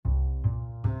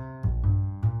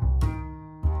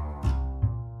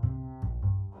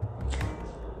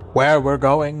Where we're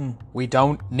going, we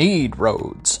don't need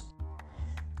roads.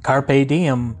 Carpe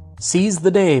diem, seize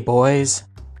the day, boys.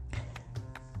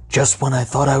 Just when I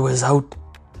thought I was out,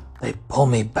 they pull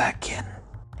me back in.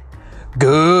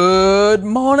 Good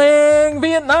morning,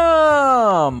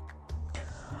 Vietnam!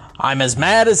 I'm as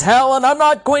mad as hell and I'm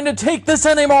not going to take this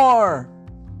anymore!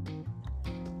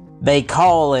 They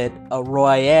call it a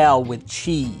Royale with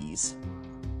cheese.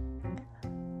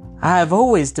 I've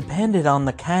always depended on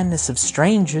the kindness of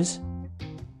strangers.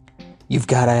 You've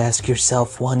got to ask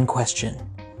yourself one question.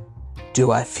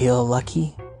 Do I feel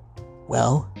lucky?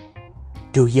 Well,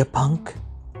 do you, punk?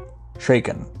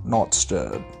 Shaken, not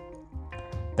stirred.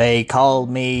 They call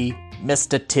me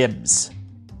Mr. Tibbs.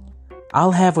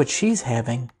 I'll have what she's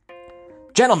having.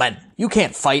 Gentlemen, you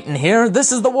can't fight in here.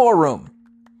 This is the war room.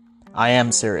 I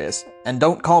am serious, and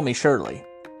don't call me Shirley.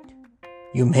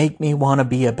 You make me want to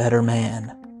be a better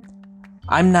man.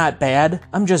 I'm not bad,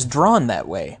 I'm just drawn that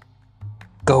way.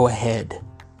 Go ahead,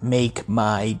 make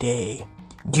my day.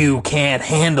 You can't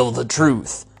handle the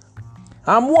truth.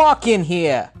 I'm walking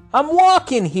here.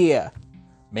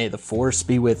 May the force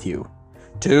be with you.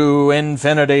 To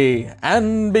infinity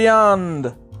and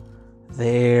beyond.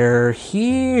 They're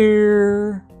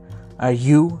here. Are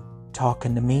you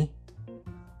talking to me?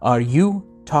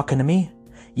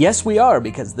 Yes, we are,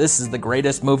 because this is the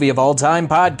greatest movie of all time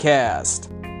podcast.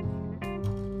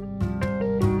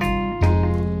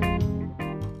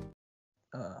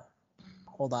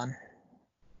 Hold on.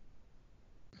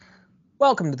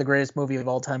 Welcome to the greatest movie of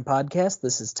all time podcast.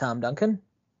 This is Tom Duncan.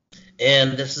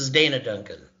 And this is Dana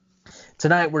Duncan.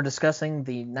 Tonight we're discussing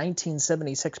the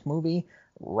 1976 movie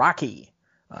Rocky.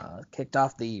 Kicked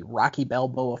off the Rocky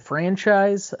Balboa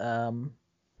franchise.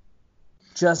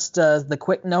 Just the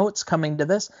quick notes coming to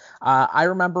this. I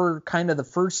remember kind of the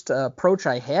first approach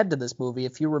I had to this movie.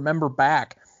 If you remember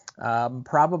back,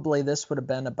 probably this would have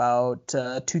been about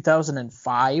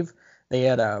 2005. They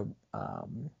had a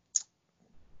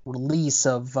release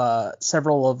of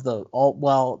several of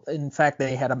in fact,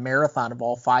 they had a marathon of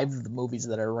all 5 of the movies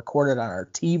that are recorded on our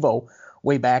TiVo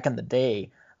way back in the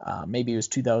day. Maybe it was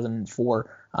 2004,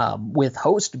 with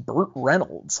host Burt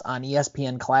Reynolds on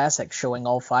ESPN Classic showing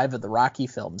all 5 of the Rocky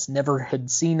films. Never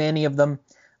had seen any of them,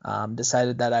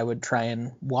 decided that I would try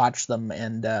and watch them,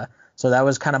 and so that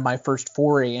was kind of my first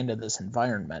foray into this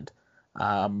environment.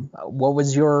 What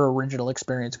was your original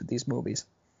experience with these movies?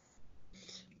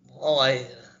 Well, I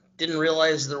didn't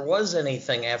realize there was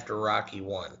anything after Rocky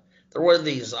 1. There were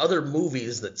these other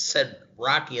movies that said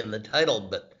Rocky in the title,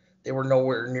 but they were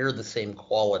nowhere near the same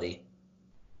quality.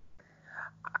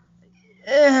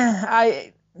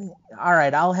 All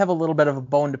right, I'll have a little bit of a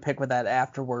bone to pick with that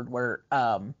afterward, where,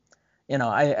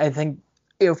 I think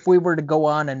if we were to go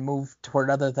on and move toward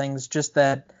other things, just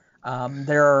that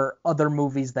there are other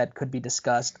movies that could be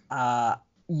discussed.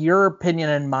 Your opinion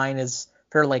and mine is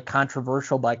fairly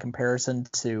controversial by comparison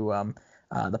to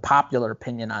the popular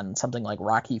opinion on something like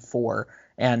Rocky 4.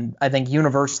 And I think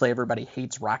universally everybody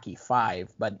hates Rocky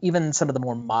 5. But even some of the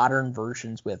more modern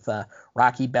versions with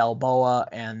Rocky Balboa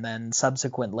and then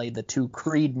subsequently the 2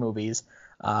 Creed movies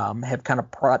have kind of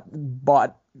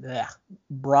brought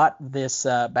this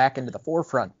back into the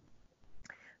forefront.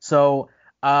 So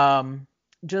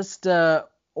just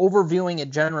overviewing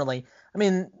it generally, I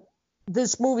mean,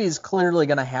 this movie is clearly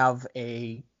going to have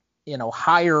a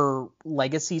higher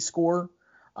legacy score,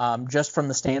 just from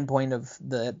the standpoint of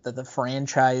the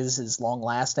franchise is long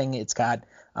lasting. It's got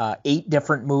 8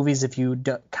 different movies if you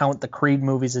count the Creed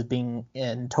movies as being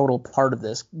in total part of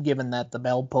this, given that the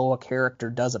Balboa character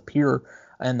does appear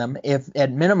in them. If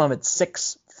at minimum it's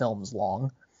 6 films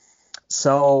long.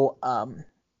 So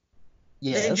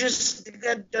yeah. They just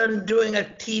got done doing a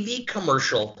TV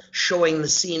commercial showing the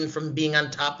scene from being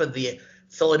on top of the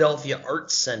Philadelphia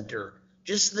Arts Center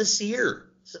just this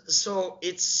year. So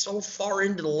it's so far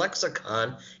into the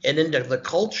lexicon and into the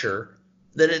culture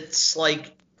that it's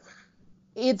like...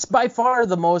 It's by far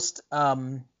the most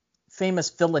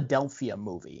famous Philadelphia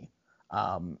movie.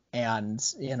 And,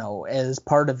 as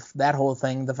part of that whole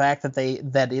thing, the fact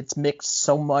that it's mixed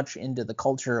so much into the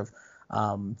culture of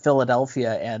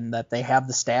Philadelphia, and that they have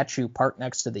the statue parked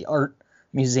next to the art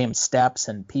museum steps,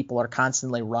 and people are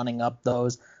constantly running up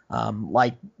those,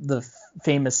 like the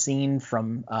famous scene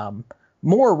from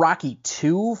more Rocky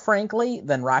 2, frankly,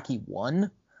 than Rocky 1.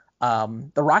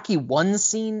 The Rocky 1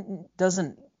 scene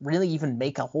doesn't really even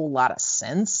make a whole lot of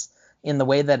sense in the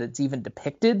way that it's even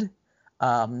depicted.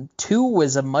 2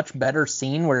 was a much better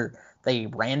scene where they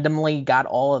randomly got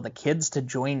all of the kids to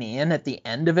join in at the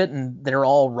end of it, and they're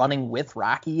all running with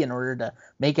Rocky in order to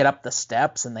make it up the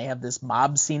steps, and they have this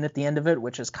mob scene at the end of it,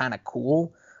 which is kind of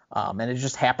cool. And it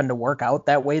just happened to work out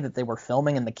that way, that they were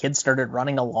filming and the kids started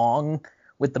running along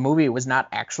with the movie. It was not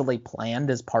actually planned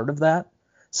as part of that.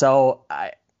 So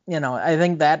I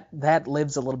think that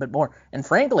lives a little bit more. And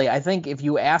frankly, I think if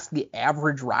you ask the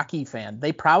average Rocky fan,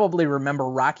 they probably remember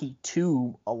Rocky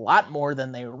 2 a lot more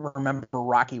than they remember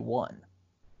Rocky 1.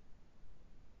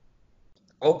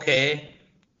 Okay,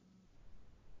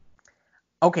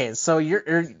 so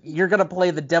you're gonna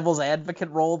play the devil's advocate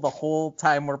role the whole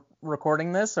time we're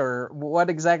recording this, or what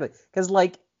exactly? Because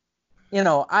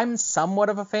I'm somewhat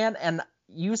of a fan, and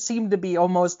you seem to be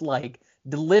almost like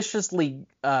deliciously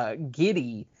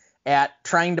giddy at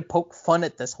trying to poke fun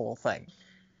at this whole thing.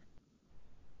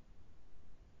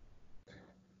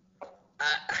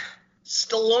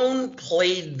 Stallone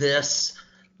played this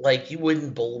like you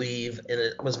wouldn't believe, and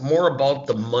it was more about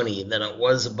the money than it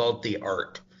was about the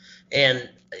art. And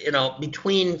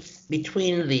between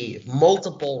the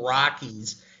multiple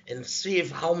Rockies, and see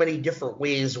how many different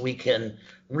ways we can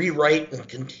rewrite and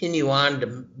continue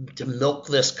on to milk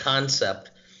this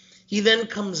concept. He then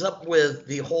comes up with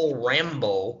the whole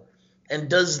Rambo and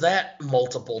does that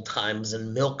multiple times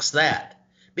and milks that,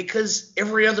 because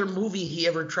every other movie he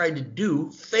ever tried to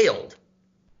do failed.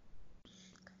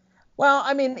 Well,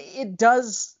 I mean, it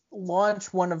does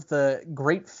launch one of the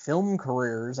great film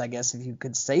careers, I guess, if you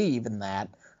could say even that,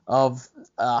 of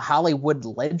a Hollywood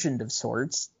legend of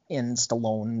sorts in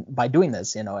Stallone by doing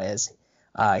this, as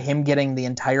him getting the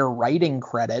entire writing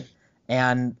credit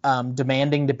and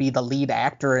demanding to be the lead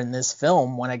actor in this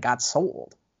film when it got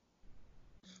sold.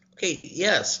 Okay,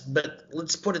 yes, but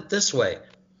let's put it this way.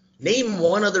 Name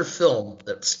one other film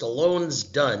that Stallone's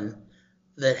done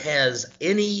that has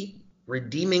any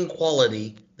redeeming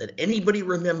quality that anybody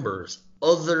remembers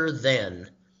other than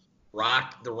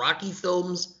the Rocky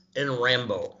films and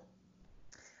Rambo.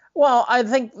 Well, I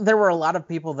think there were a lot of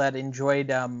people that enjoyed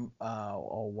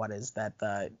what is that,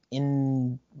 the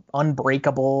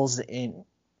Unbreakables, in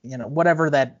whatever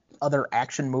that other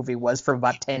action movie was from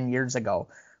about 10 years ago.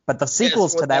 But the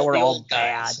sequels to that were all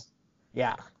bad.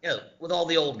 Yeah, with all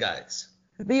the old guys.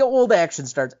 The old action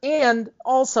stars. And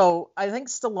also, I think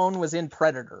Stallone was in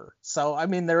Predator. So, I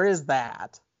mean, there is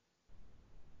that.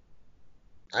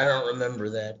 I don't remember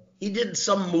that. He did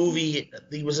some movie.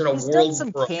 He was in a He's world done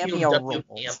some for cameo a roles.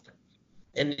 camp,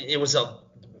 and it was a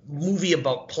movie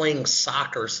about playing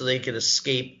soccer so they could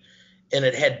escape, and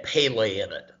it had Pele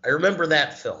in it. I remember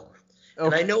that film. Okay.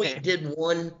 And I know he did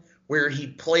one where he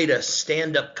played a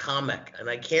stand-up comic, and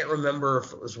I can't remember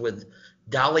if it was with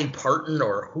Dolly Parton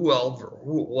or who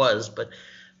it was, but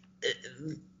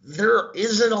there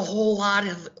isn't a whole lot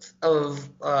of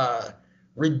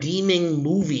redeeming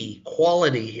movie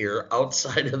quality here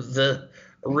outside of the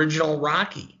original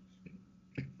Rocky.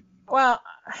 Well,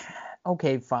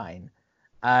 okay, fine.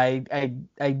 I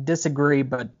disagree,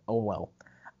 but oh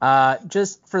well.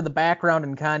 Just for the background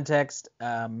and context,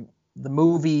 the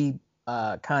movie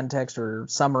context or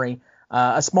summary,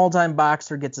 a small-time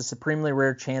boxer gets a supremely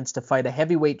rare chance to fight a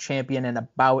heavyweight champion in a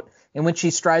bout in which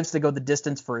he strives to go the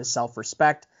distance for his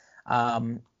self-respect.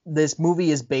 This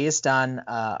movie is based on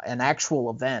an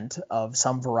actual event of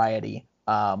some variety,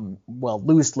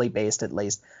 loosely based at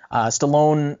least.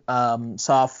 Stallone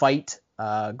saw a fight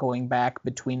going back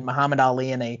between Muhammad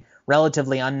Ali and a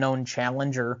relatively unknown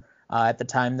challenger. At the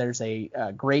time, there's a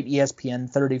great ESPN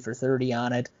 30 for 30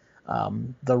 on it.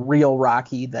 The real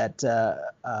Rocky that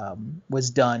was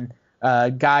done.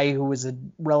 A guy who was a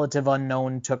relative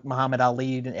unknown took Muhammad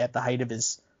Ali at the height of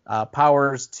his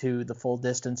powers to the full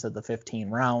distance of the 15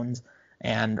 rounds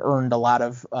and earned a lot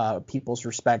of people's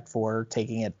respect for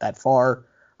taking it that far.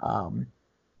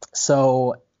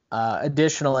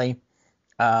 Additionally,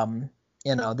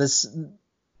 this,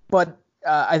 but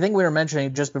I think we were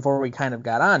mentioning just before we kind of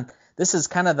got on, this is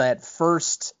kind of that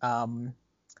first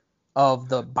of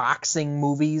the boxing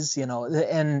movies,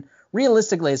 and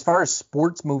realistically, as far as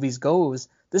sports movies goes,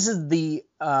 this is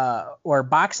or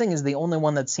boxing is the only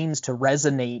one that seems to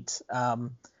resonate,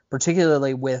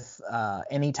 particularly with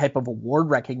any type of award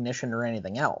recognition or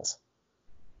anything else.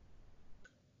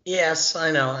 Yes,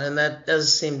 I know, and that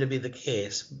does seem to be the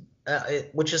case,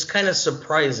 which is kind of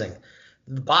surprising.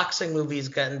 The boxing movies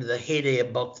got into the heyday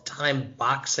about the time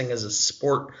boxing as a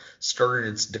sport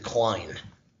started its decline.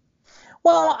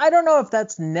 Well, I don't know if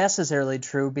that's necessarily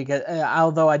true, because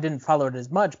although I didn't follow it as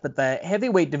much, but the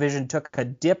heavyweight division took a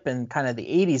dip in kind of the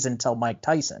 80s until Mike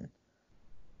Tyson,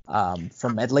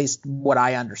 from at least what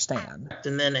I understand.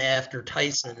 And then after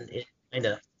Tyson, it kind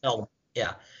of fell.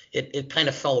 Yeah, it kind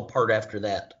of fell apart after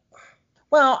that.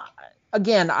 Well,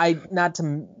 again, not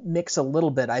to mix a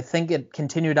little bit, I think it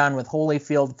continued on with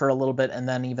Holyfield for a little bit, and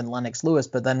then even Lennox Lewis.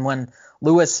 But then when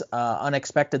Lewis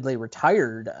unexpectedly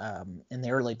retired in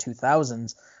the early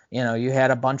 2000s, you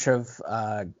had a bunch of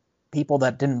people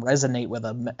that didn't resonate with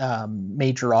a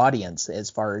major audience as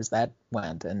far as that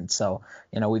went, and so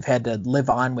we've had to live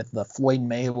on with the Floyd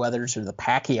Mayweathers or the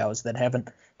Pacquiaos that haven't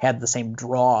had the same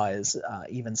draw as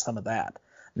even some of that.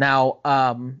 Now,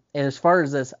 as far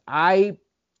as this, I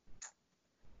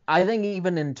think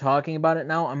even in talking about it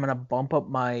now, I'm going to bump up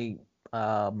my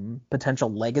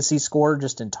potential legacy score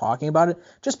just in talking about it,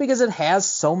 just because it has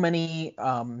so many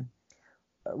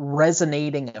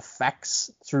resonating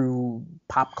effects through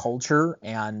pop culture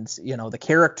and, the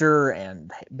character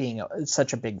and being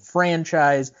such a big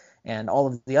franchise and all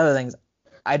of the other things.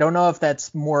 I don't know if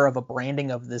that's more of a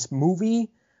branding of this movie,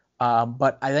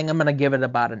 but I think I'm going to give it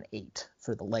about an 8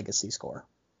 for the legacy score.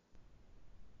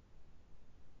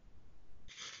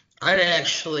 I'd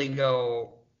actually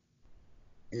go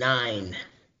 9,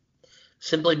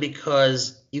 simply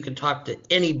because you can talk to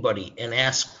anybody and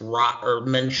ask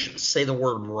say the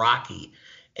word Rocky,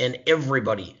 and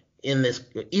everybody in this,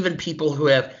 even people who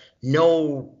have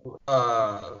no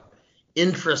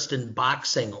interest in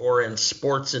boxing or in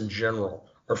sports in general,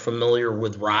 are familiar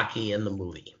with Rocky and the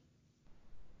movie.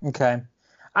 Okay.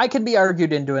 I could be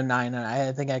argued into a 9, and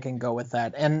I think I can go with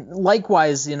that. And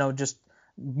likewise, just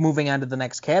moving on to the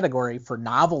next category for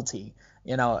novelty,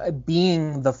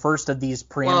 being the first of these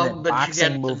preeminent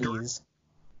boxing movies.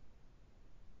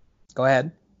 Go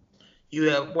ahead.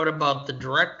 What about the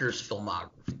director's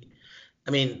filmography?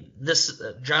 I mean, this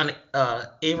John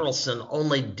Avildsen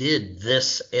only did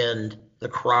this and The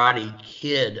Karate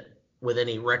Kid with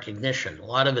any recognition. A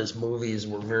lot of his movies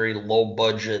were very low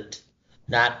budget,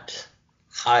 not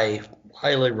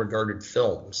highly regarded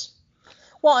films.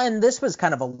 Well, and this was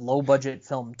kind of a low-budget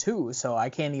film, too, so I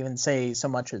can't even say so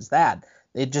much as that.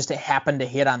 It just happened to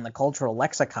hit on the cultural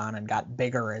lexicon and got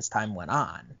bigger as time went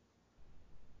on.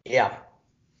 Yeah.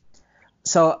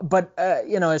 So, but,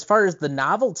 as far as the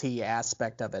novelty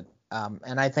aspect of it,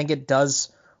 and I think it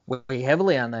does weigh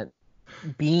heavily on that,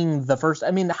 being the first.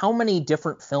 I mean, how many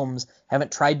different films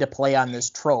haven't tried to play on this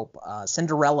trope?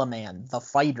 Cinderella Man, The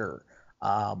Fighter,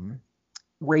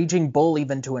 Raging Bull,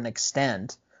 even to an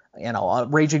extent.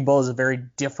 Raging Bull is a very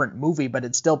different movie, but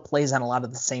it still plays on a lot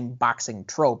of the same boxing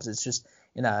tropes. It's just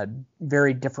in a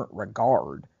very different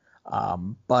regard.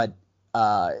 But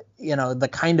the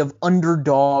kind of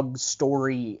underdog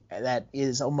story that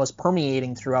is almost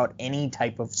permeating throughout any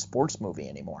type of sports movie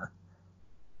anymore.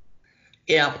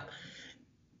 Yeah,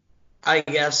 I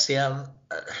guess, yeah.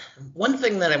 One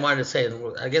thing that I wanted to say,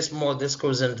 I guess more this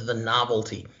goes into the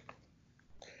novelty.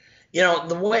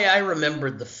 The way I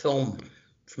remembered the film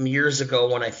from years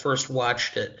ago when I first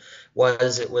watched it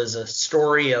was a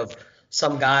story of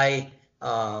some guy,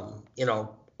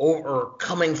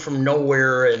 coming from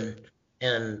nowhere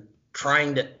and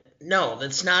trying to. No,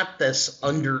 that's not this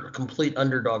complete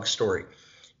underdog story.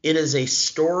 It is a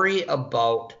story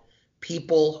about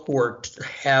people who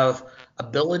have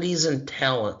abilities and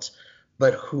talents,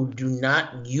 but who do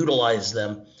not utilize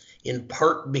them, in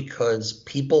part because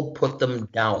people put them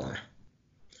down.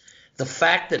 The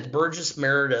fact that Burgess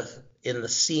Meredith, in the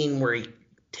scene where he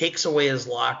takes away his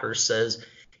locker, says,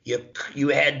 you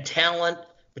had talent,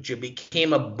 but you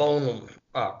became a bone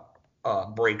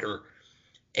breaker.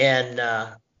 And,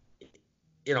 that.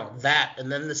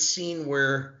 And then the scene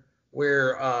where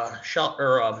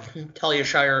Talia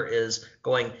Shire is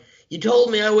going, you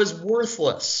told me I was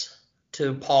worthless,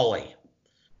 to Paulie.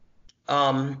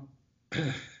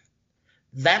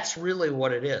 That's really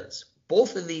what it is.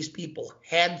 Both of these people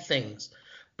had things,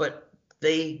 but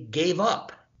they gave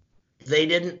up. They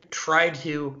didn't try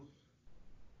to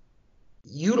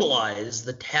utilize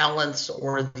the talents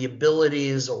or the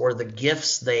abilities or the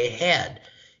gifts they had.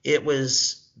 It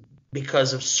was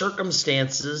because of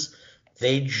circumstances,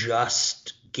 they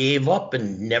just gave up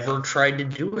and never tried to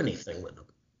do anything with them.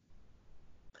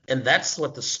 And that's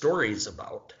what the story is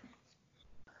about.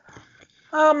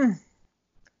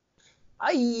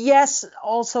 Yes,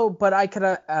 also, but I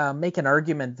could make an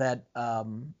argument that,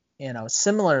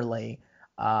 similarly,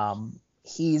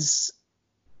 he's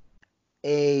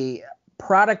a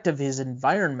product of his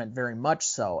environment very much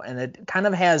so. And it kind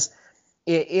of has,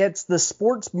 it's the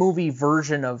sports movie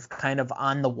version of kind of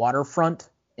On the Waterfront.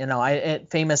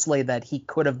 Famously that he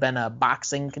could have been a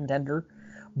boxing contender,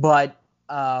 but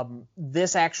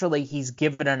this actually, he's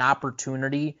given an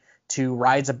opportunity to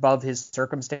rise above his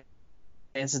circumstances,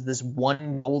 this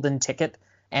one golden ticket,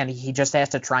 and he just has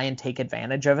to try and take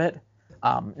advantage of it.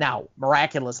 Now,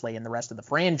 miraculously, in the rest of the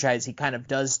franchise, he kind of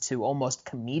does to almost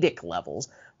comedic levels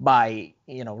by,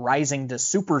 rising to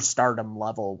superstardom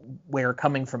level, where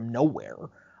coming from nowhere,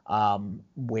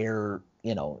 where,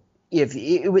 if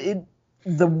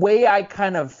the way I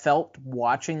kind of felt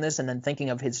watching this and then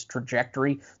thinking of his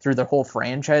trajectory through the whole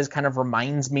franchise kind of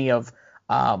reminds me of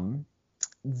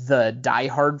the Die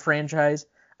Hard franchise,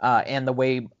 and the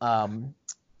way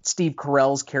Steve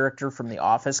Carell's character from The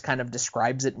Office kind of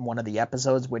describes it in one of the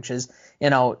episodes, which is,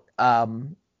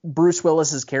 Bruce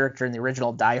Willis's character in the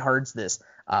original Die Hard's this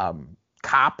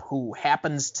cop who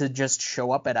happens to just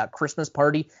show up at a Christmas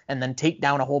party and then take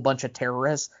down a whole bunch of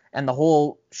terrorists. And the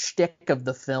whole shtick of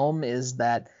the film is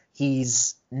that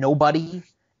he's nobody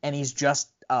and he's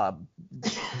just a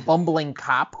bumbling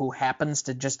cop who happens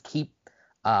to just keep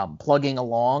plugging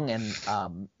along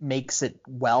and makes it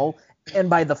well.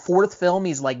 And by the fourth film,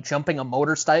 he's like jumping a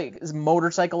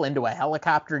motorcycle into a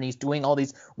helicopter, and he's doing all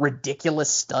these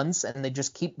ridiculous stunts, and they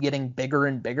just keep getting bigger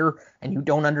and bigger, and you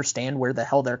don't understand where the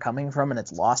hell they're coming from, and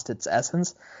it's lost its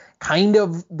essence. Kind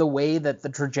of the way that the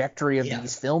trajectory of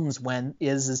these films went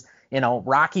is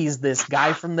Rocky's this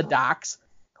guy from the docks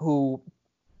who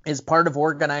is part of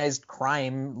organized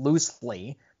crime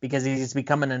loosely because he's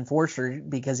become an enforcer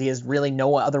because he has really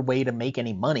no other way to make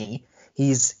any money.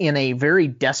 He's in a very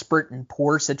desperate and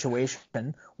poor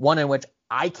situation, one in which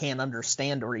I can't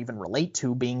understand or even relate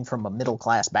to, being from a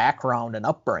middle-class background and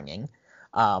upbringing.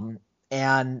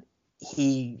 And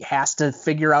he has to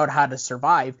figure out how to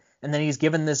survive, and then he's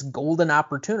given this golden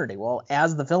opportunity. Well,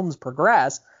 as the films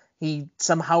progress, he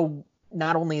somehow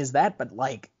not only is that, but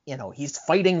he's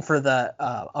fighting for the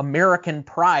American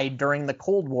pride during the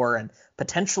Cold War and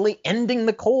potentially ending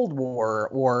the Cold War,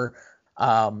 or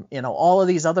all of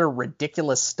these other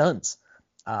ridiculous stunts.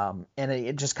 And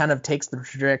it just kind of takes the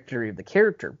trajectory of the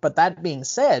character. But that being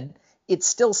said, it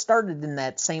still started in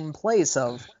that same place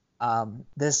of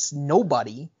this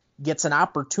nobody gets an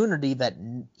opportunity that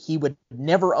he would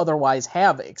never otherwise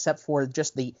have, except for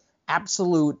just the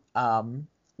absolute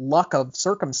luck of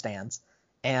circumstance.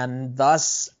 And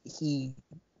thus he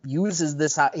uses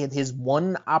this his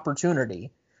one opportunity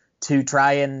to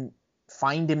try and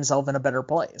find himself in a better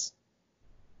place.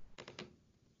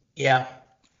 Yeah.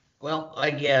 Well,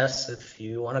 I guess if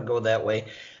you want to go that way,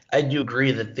 I do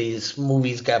agree that these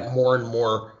movies got more and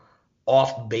more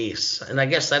off base. And I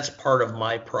guess that's part of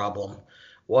my problem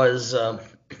was, I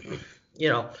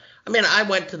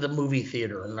went to the movie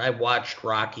theater and I watched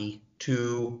Rocky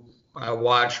 2. I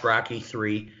watched Rocky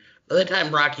 3. By the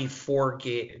time Rocky 4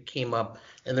 came up,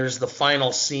 and there's the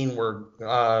final scene where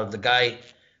the guy,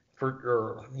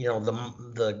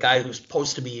 the guy who's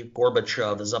supposed to be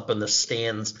Gorbachev is up in the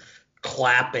stands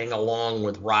clapping along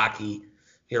with Rocky.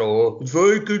 If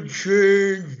I could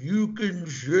change, you can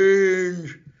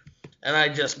change. And I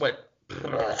just went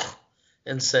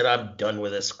and said, I'm done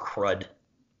with this crud.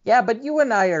 Yeah, but you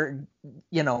and I are,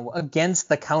 against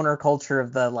the counterculture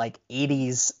of the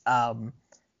 80s,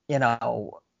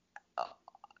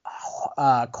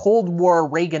 Cold War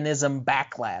Reaganism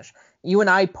backlash. You and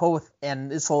I both,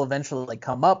 and this will eventually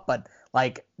come up, but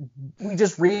we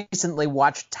just recently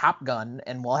watched Top Gun,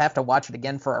 and we'll have to watch it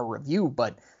again for our review,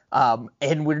 but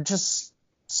and we're just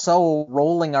so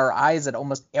rolling our eyes at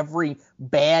almost every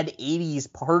bad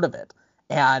 80s part of it.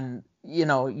 And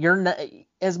you're not,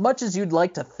 as much as you'd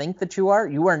like to think that you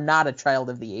are not a child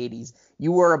of the 80s.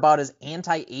 You are about as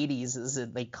anti-80s as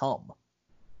they come.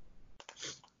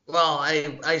 Well,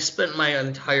 I spent my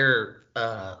entire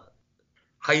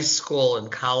high school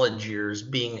and college years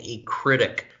being a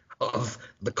critic of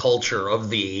the culture of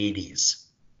the 80s.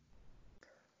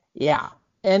 Yeah,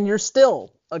 and you're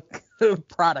still a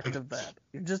product of that.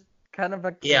 You're just kind of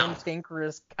a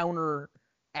cantankerous counter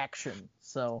action.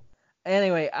 So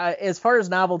anyway, as far as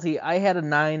novelty, I had a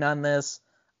 9 on this.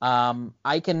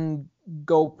 I can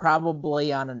go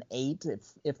probably on an 8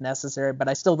 if necessary, but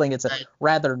I still think it's a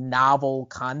rather novel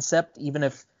concept, even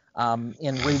if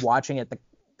in rewatching it,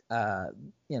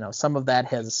 some of that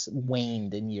has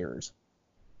waned in years.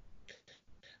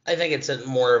 I think it's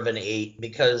more of an 8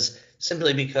 because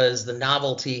the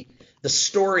novelty, the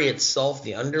story itself,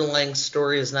 the underlying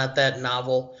story is not that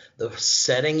novel. The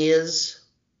setting is,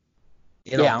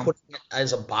 putting it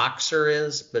as a boxer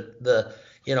is, but the,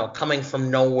 coming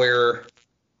from nowhere,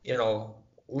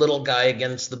 little guy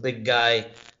against the big guy,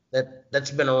 that's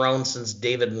been around since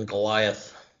David and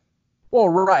Goliath. Well,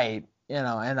 right.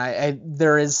 And I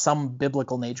there is some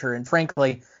biblical nature, and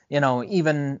frankly,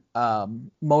 even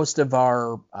most of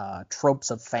our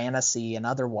tropes of fantasy and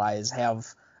otherwise have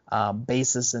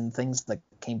basis in things that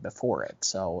came before it.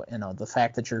 So, the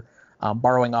fact that you're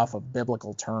borrowing off of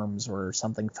biblical terms or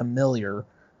something familiar,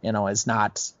 is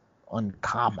not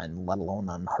uncommon, let alone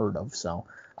unheard of. So,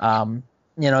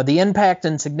 the impact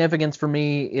and significance for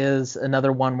me is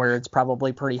another one where it's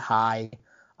probably pretty high.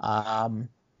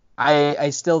 I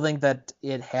still think that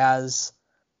it has.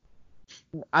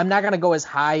 I'm not going to go as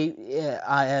high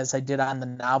as I did on the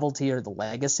novelty or the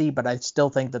legacy, but I still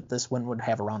think that this one would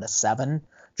have around a 7,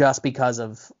 just because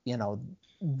of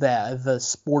the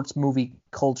sports movie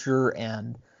culture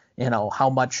and how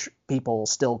much people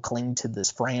still cling to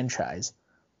this franchise.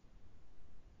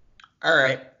 All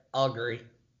right, I'll agree.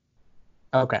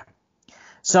 Okay,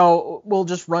 so we'll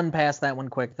just run past that one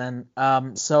quick then.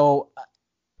 The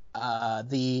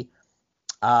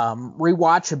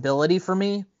rewatchability for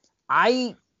me,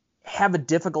 I have a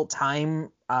difficult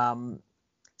time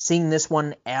seeing this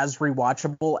one as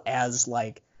rewatchable as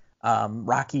like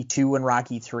Rocky 2 and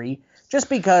Rocky 3, just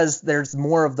because there's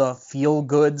more of the feel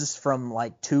goods from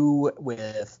like 2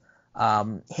 with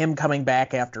him coming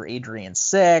back after Adrian's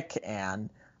sick, and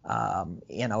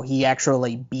he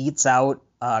actually beats out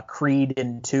Creed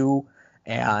in 2,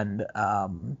 and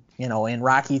in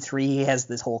Rocky 3 he has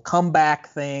this whole comeback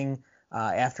thing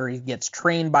after he gets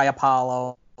trained by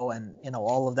Apollo and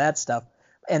all of that stuff.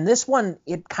 And this one,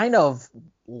 it kind of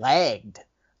lagged.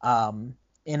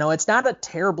 It's not a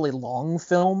terribly long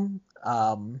film.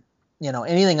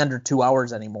 Anything under 2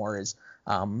 hours anymore is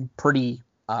pretty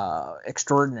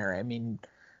extraordinary. I mean,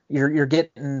 you're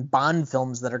getting Bond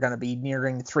films that are going to be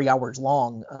nearing 3 hours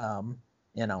long.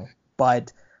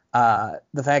 But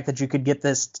the fact that you could get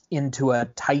this into a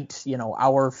tight,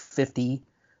 hour 50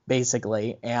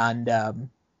 basically, and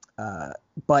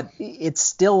but it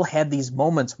still had these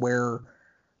moments where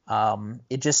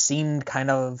it just seemed kind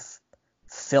of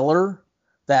filler,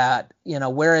 that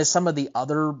whereas some of the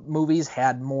other movies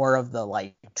had more of the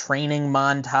like training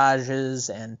montages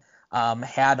and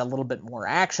had a little bit more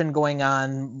action going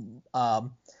on.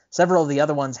 Several of the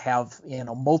other ones have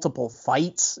multiple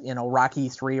fights. Rocky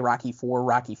 3, Rocky 4,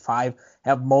 Rocky 5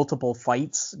 have multiple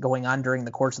fights going on during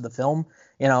the course of the film.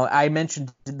 I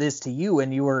mentioned this to you,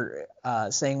 and you were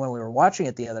saying when we were watching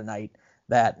it the other night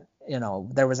that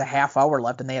there was a half hour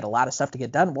left and they had a lot of stuff to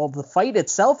get done. Well, the fight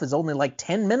itself is only like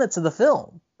 10 minutes of the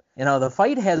film. The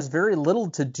fight has very little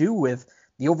to do with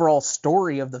the overall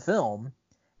story of the film,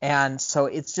 and so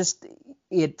it's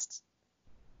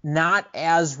not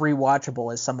as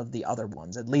rewatchable as some of the other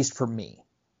ones, at least for me.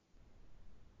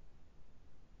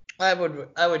 I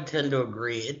would tend to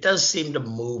agree. It does seem to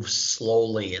move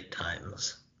slowly at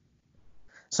times.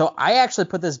 So I actually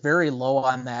put this very low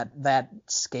on that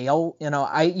scale.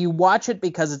 You watch it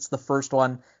because it's the first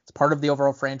one. It's part of the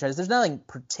overall franchise. There's nothing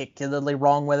particularly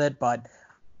wrong with it, but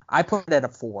I put it at a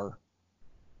 4.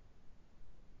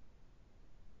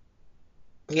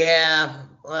 Yeah,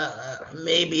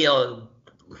 maybe a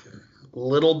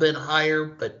little bit higher,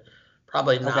 but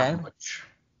probably not much.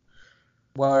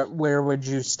 Where would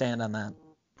you stand on that?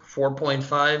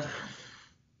 4.5.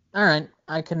 All right,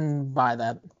 I can buy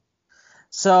that.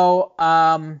 So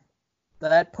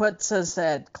that puts us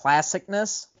at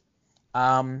classicness.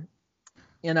 The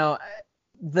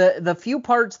few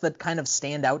parts that kind of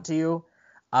stand out to you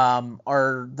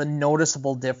are the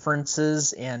noticeable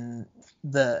differences in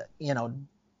the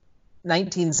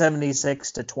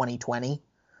 1976 to 2020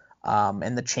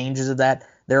 and the changes of that.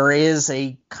 There is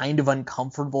a kind of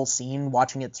uncomfortable scene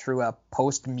watching it through a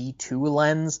post-Me Too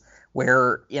lens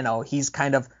where he's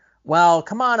kind of, well,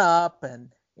 come on up, and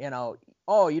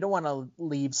oh, you don't want to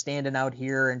leave standing out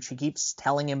here, and she keeps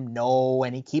telling him no,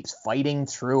 and he keeps fighting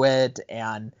through it,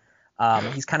 and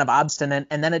he's kind of obstinate,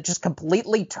 and then it just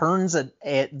completely turns at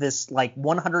this like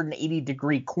 180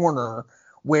 degree corner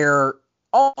where,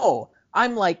 oh,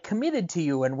 I'm like committed to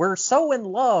you and we're so in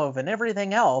love and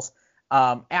everything else,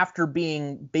 after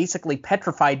being basically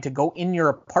petrified to go in your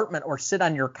apartment or sit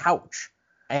on your couch.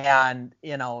 And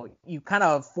you kind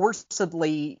of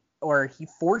forcibly, or he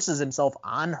forces himself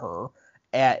on her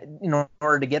in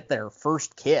order to get their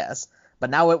first kiss.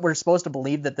 But now we're supposed to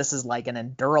believe that this is like an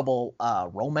endurable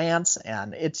romance,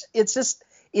 and it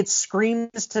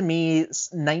screams to me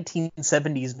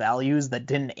 1970s values that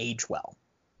didn't age well.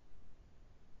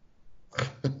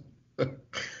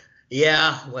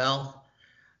 Yeah, well,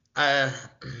 and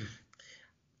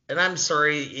I'm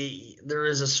sorry, there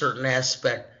is a certain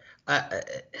aspect. I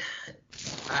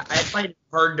find it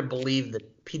hard to believe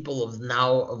that people of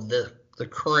the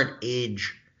current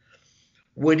age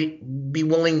would be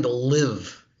willing to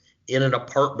live in an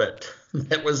apartment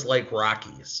that was like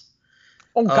Rocky's.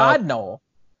 Oh God, no!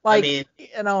 Like, I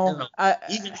mean,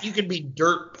 even you could be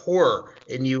dirt poor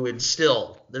and you would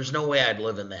still. There's no way I'd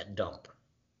live in that dump.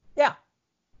 Yeah.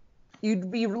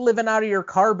 you'd be living out of your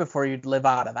car before you'd live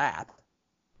out of that.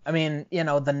 I mean,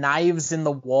 the knives in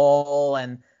the wall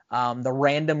and the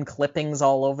random clippings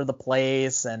all over the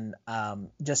place, and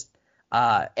just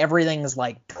everything's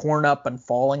like torn up and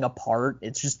falling apart.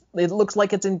 It looks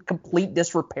like it's in complete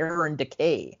disrepair and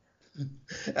decay.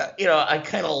 I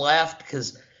kind of laughed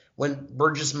because when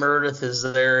Burgess Meredith is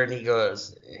there and he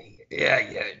goes,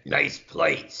 yeah, nice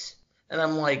place. And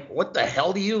I'm like, what the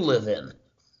hell do you live in?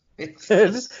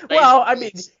 Well, I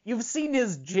mean, you've seen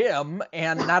his gym,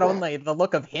 and not only the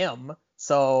look of him,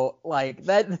 so like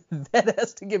that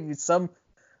has to give you some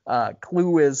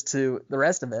clue as to the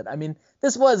rest of it. I mean,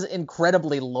 this was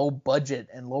incredibly low budget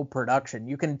and low production.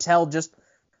 You can tell just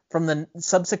from the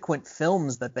subsequent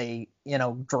films that they,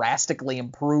 drastically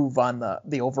improve on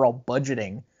the overall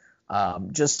budgeting,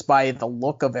 just by the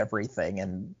look of everything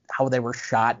and how they were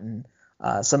shot and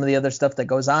some of the other stuff that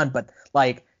goes on. But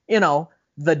like,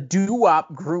 the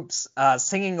doo-wop groups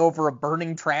singing over a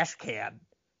burning trash can,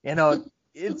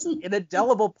 it's an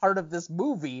indelible part of this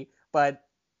movie. But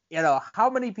how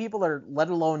many people are, let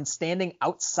alone standing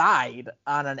outside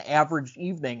on an average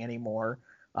evening anymore,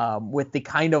 with the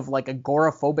kind of like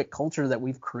agoraphobic culture that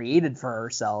we've created for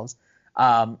ourselves,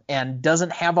 and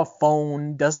doesn't have a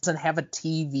phone, doesn't have a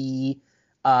TV,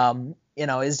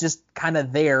 is just kind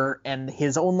of there, and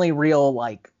his only real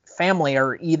like family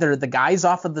are either the guys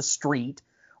off of the street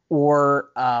or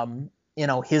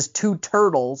his two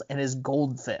turtles and his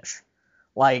goldfish.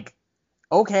 Like,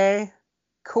 okay,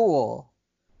 cool.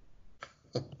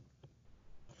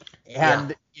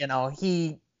 And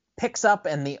he picks up,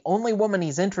 and the only woman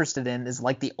he's interested in is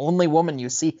like the only woman you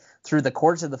see through the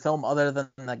course of the film, other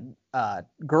than the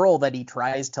girl that he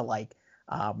tries to like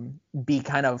be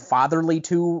kind of fatherly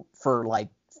to for like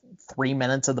 3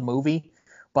 minutes of the movie,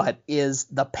 but is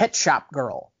the pet shop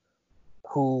girl,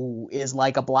 who is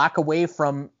like a block away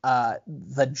from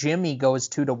the gym he goes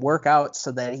to work out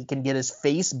so that he can get his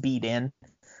face beat in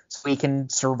so he can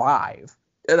survive.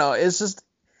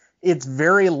 It's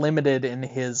very limited in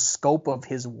his scope of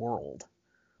his world.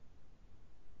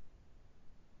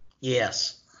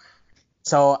 Yes.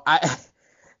 So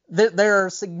there are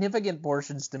significant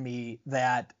portions to me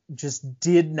that just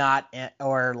did not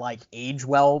or like age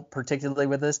well, particularly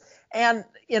with this. And,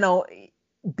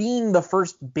 being the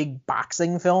first big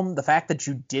boxing film, the fact that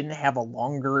you didn't have a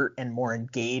longer and more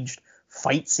engaged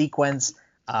fight sequence,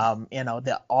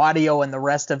 the audio and the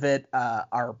rest of it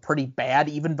are pretty bad,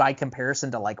 even by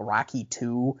comparison to like Rocky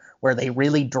II, where they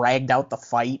really dragged out the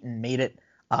fight and made it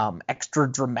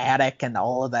extra dramatic and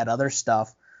all of that other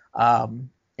stuff.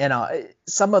 Some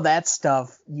of that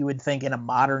stuff you would think in a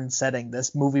modern setting,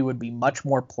 this movie would be much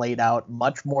more played out,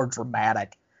 much more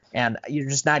dramatic, and you're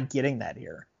just not getting that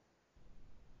here.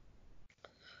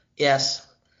 Yes.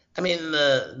 I mean,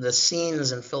 the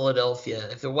scenes in Philadelphia,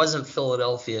 if it wasn't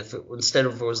Philadelphia, instead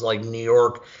of it was like New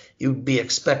York, you'd be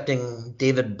expecting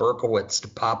David Berkowitz to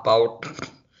pop out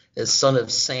as Son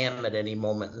of Sam at any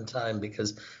moment in time,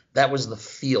 because that was the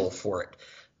feel for it.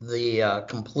 The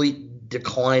complete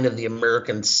decline of the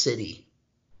American city.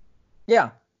 Yeah.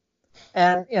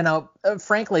 And,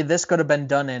 frankly, this could have been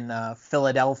done in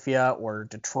Philadelphia or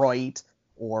Detroit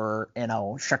or,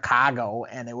 Chicago,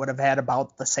 and it would have had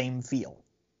about the same feel.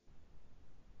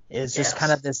 It's just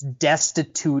kind of this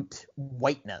destitute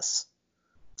whiteness.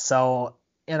 So,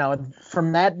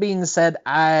 from that being said,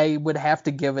 I would have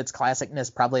to give its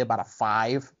classicness probably about a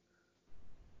 5.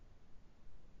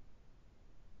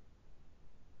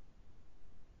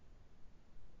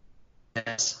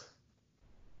 Yes.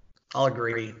 I'll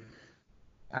agree.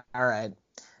 All right.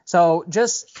 So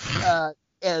just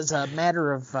as a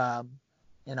matter of,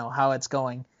 how it's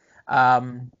going,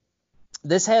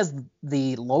 this has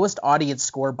the lowest audience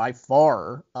score by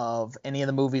far of any of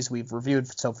the movies we've reviewed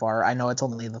so far. I know it's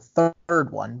only the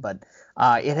third one, but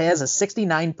it has a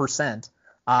 69%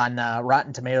 on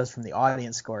Rotten Tomatoes from the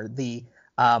audience score. The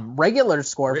regular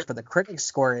score for the critic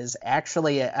score is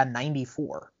actually a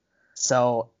 94.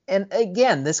 So, and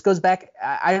again, this goes back,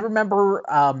 I remember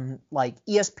like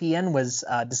ESPN was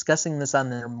discussing this on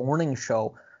their morning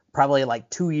show probably like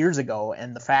 2 years ago,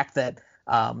 and the fact that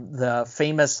the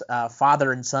famous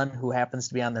father and son who happens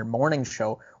to be on their morning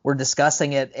show were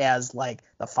discussing it as like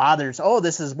the father's, oh,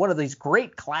 this is one of these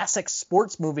great classic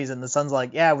sports movies, and the son's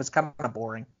like, yeah, it was kind of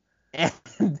boring.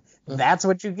 And that's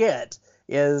what you get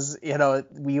is,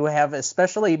 we have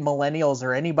especially millennials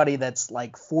or anybody that's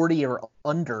like 40 or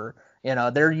under,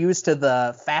 they're used to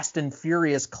the Fast and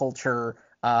Furious culture,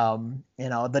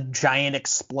 the giant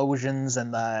explosions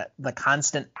and the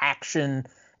constant action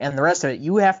and the rest of it.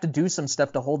 You have to do some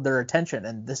stuff to hold their attention,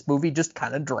 and this movie just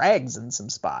kind of drags in some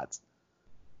spots.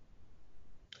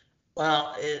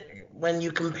 Well, when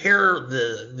you compare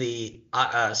the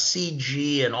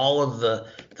CG and all of the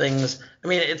things, I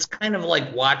mean, it's kind of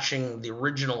like watching the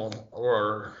original,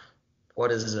 or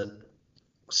what is it,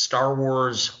 Star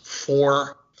Wars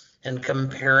 4, and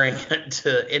comparing it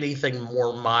to anything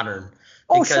more modern,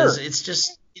 Oh, because sure.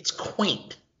 it's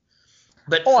quaint.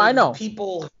 But Oh, for I the know.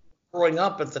 people growing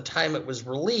up at the time it was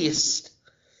released,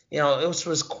 this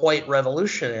was quite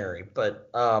revolutionary. But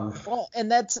Well,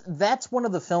 and that's one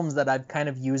of the films that I've kind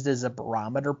of used as a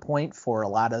barometer point for a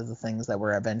lot of the things that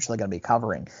we're eventually going to be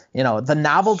covering. The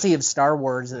novelty of Star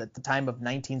Wars at the time of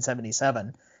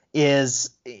 1977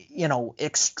 is,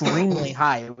 extremely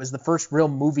high. It was the first real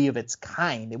movie of its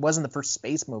kind. It wasn't the first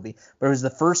space movie, but it was the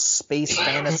first space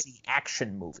fantasy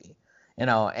action movie.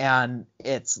 And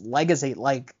its legacy,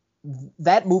 like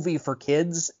that movie for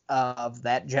kids of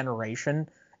that generation,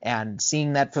 and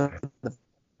seeing that for the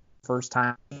first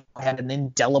time had an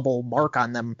indelible mark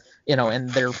on them, in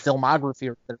their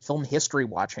filmography or their film history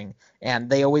watching. And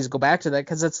they always go back to that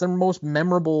because it's their most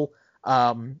memorable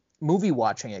movie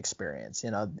watching experience.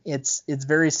 It's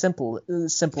very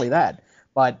simply that.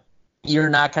 But you're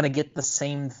not going to get the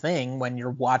same thing when you're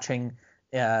watching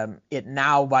it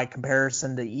now by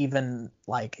comparison to even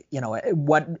like,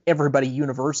 what everybody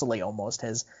universally almost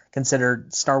has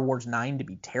considered Star Wars 9 to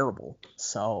be terrible.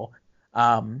 So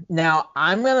now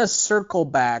I'm going to circle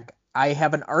back. I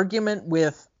have an argument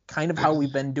with kind of how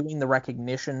we've been doing the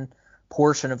recognition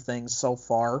portion of things so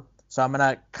far. So I'm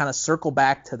going to kind of circle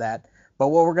back to that. But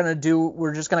what we're going to do,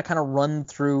 we're just going to kind of run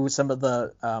through some of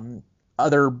the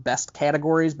other best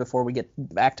categories before we get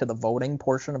back to the voting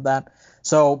portion of that.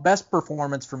 So best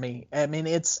performance for me, I mean,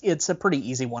 it's a pretty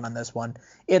easy one on this one.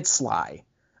 It's Sly.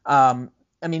 I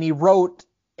mean, he wrote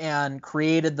and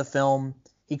created the film.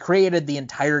 He created the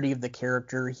entirety of the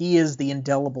character. He is the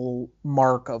indelible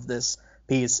mark of this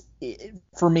piece.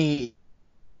 For me,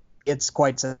 it's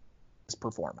quite his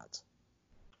performance.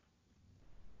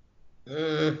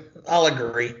 I'll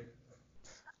agree.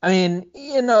 I mean,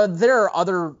 there are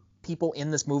other people in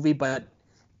this movie, but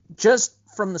just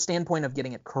from the standpoint of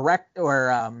getting it correct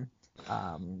or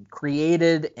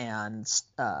created and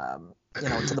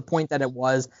to the point that it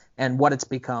was and what it's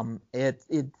become, it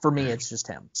for me it's just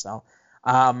him. So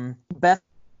best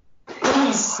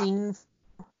scene.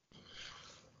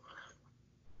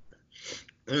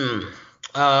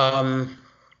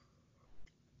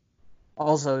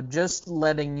 Also, just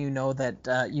letting you know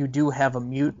that you do have a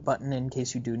mute button in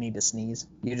case you do need to sneeze.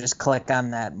 You just click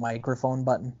on that microphone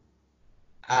button.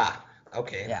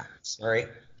 Okay. Yeah. Sorry.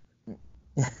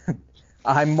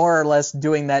 I'm more or less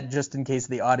doing that just in case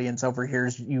the audience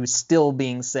overhears you still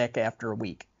being sick after a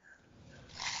week.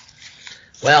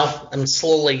 Well, I'm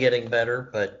slowly getting better,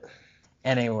 but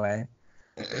Anyway.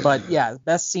 But yeah,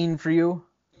 best scene for you?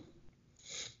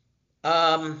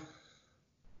 I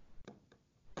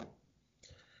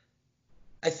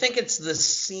think it's the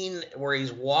scene where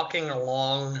he's walking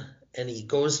along and he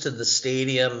goes to the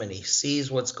stadium and he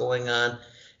sees what's going on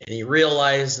and he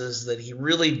realizes that he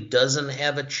really doesn't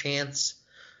have a chance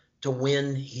to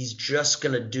win. He's just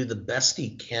going to do the best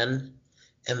he can,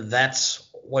 and that's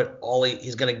what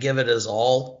he's going to give it his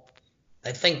all.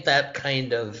 I think that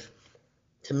kind of,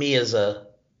 to me, is a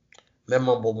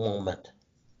memorable moment.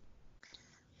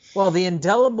 Well, the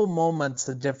indelible moment's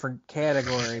a different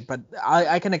category, but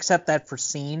I can accept that for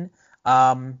scene.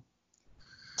 To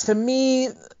me,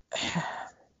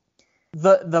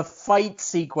 the fight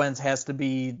sequence has to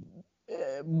be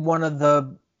one of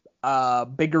the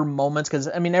bigger moments because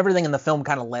I mean everything in the film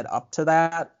kind of led up to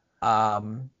that.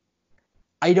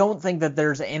 I don't think that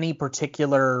there's any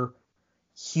particular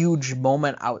huge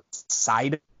moment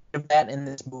outside of that in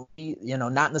this movie.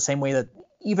 Not in the same way that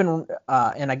even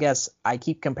and I guess I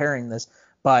keep comparing this,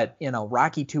 but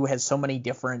Rocky 2 has so many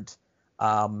different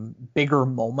bigger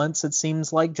moments. It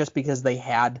seems like just because they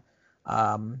had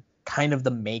kind of the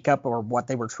makeup or what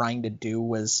they were trying to do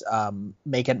was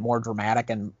make it more dramatic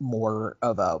and more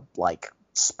of a like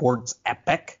sports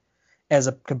epic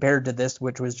compared to this,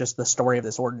 which was just the story of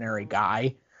this ordinary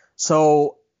guy.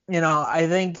 So, I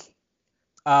think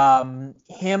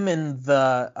him in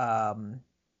the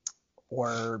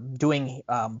or doing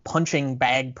punching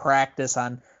bag practice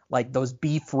on like those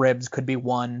beef ribs could be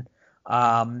one.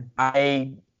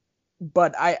 I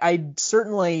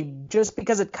certainly, just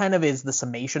because it kind of is the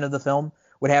summation of the film,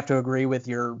 would have to agree with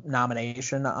your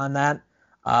nomination on that.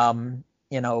 Him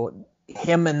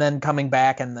and then coming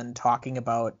back and then talking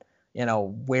about,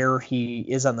 where he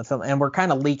is on the film. And we're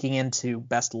kind of leaking into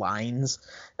best lines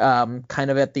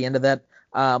kind of at the end of that.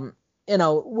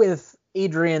 With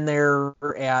Adrian there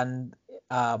and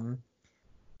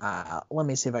let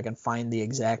me see if I can find the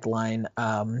exact line.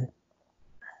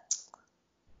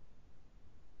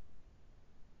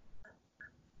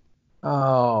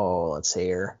 Let's see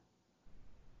here.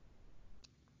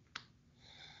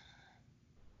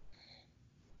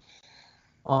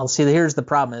 Well, see, here's the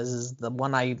problem is the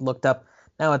one I looked up.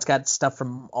 Now it's got stuff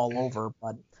from all over,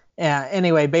 but yeah.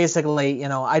 Anyway, basically,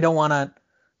 I don't want to,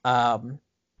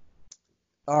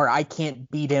 or I can't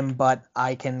beat him, but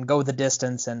I can go the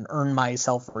distance and earn my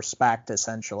self-respect,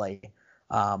 essentially.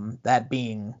 That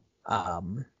being,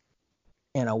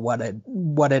 what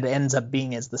it ends up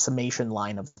being is the summation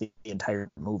line of the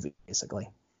entire movie, basically.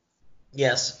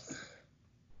 Yes.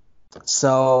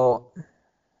 So,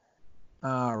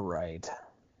 all right.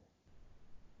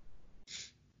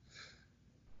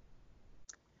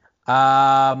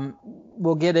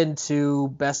 We'll get into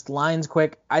best lines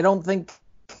quick. I don't think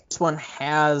this one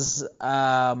has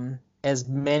as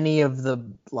many of the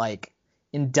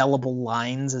indelible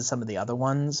lines as some of the other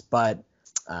ones, but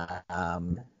let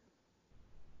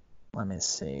me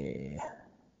see.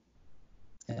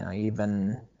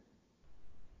 Even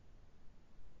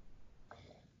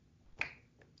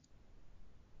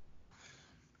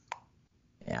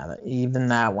even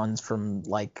that one's from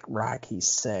Rocky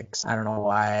 6. I don't know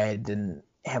why I didn't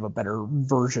have a better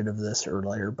version of this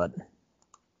earlier, but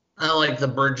I like the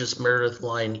Burgess Meredith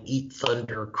line, eat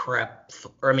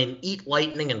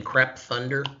lightning and crap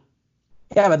thunder.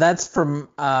 Yeah, but that's from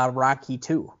Rocky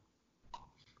 2.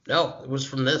 No, it was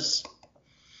from this.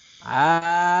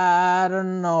 I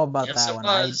don't know about that one.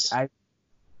 Was.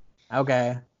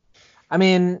 Okay. I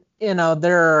mean,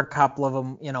 there are a couple of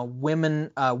them,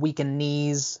 women, weakened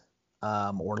knees,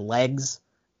 or legs,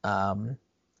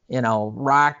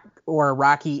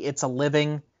 Rocky, it's a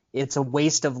living, it's a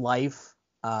waste of life.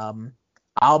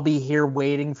 I'll be here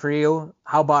waiting for you.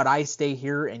 How about I stay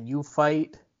here and you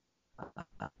fight?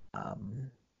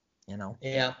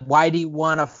 Yeah. Why do you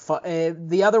want to fight?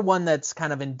 The other one that's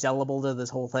kind of indelible to this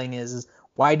whole thing is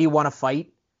why do you want to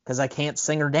fight? Because I can't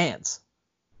sing or dance.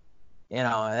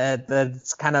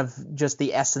 That's kind of just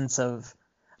the essence of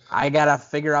I gotta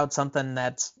figure out something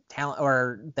that's talent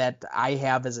or that I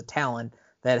have as a talent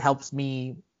that helps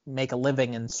me make a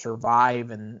living and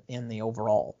survive in the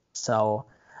overall. So,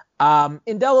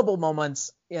 indelible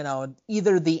moments,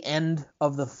 either the end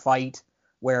of the fight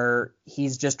where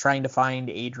he's just trying to find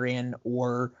Adrian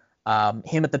or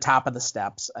him at the top of the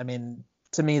steps. I mean,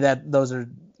 to me, those are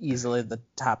easily the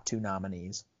top two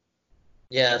nominees.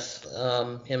 Yes,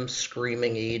 him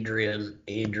screaming Adrian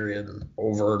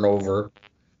over and over,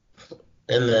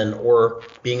 and then or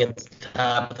being at the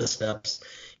top of the steps,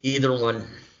 either one.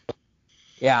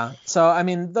 Yeah, so I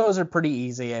mean, those are pretty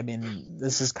easy. I mean,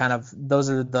 those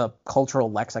are the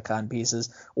cultural lexicon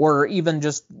pieces, or even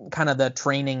just kind of the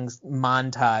training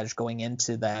montage going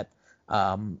into that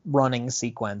running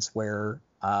sequence where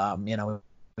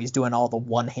he's doing all the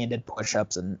one-handed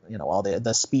push-ups and all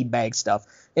the speed bag stuff.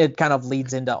 It kind of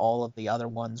leads into all of the other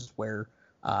ones where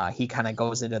he kind of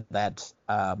goes into that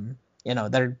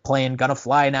they're playing Gonna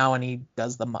Fly now, and he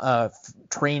does the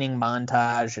training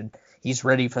montage, and he's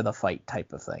ready for the fight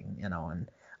type of thing, and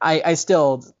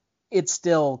it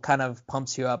still kind of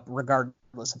pumps you up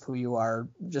regardless of who you are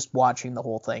just watching the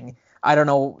whole thing. I don't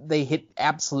know, they hit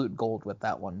absolute gold with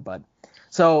that one, but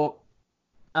so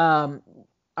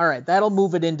all right, that'll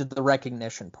move it into the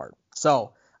recognition part.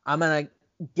 So I'm going to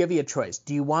give you a choice.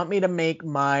 Do you want me to make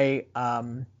my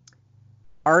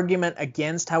argument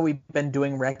against how we've been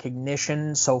doing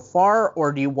recognition so far,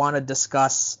 or do you want to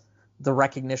discuss the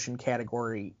recognition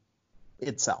category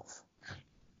itself?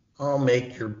 I'll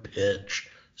make your pitch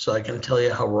so I can tell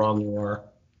you how wrong you are.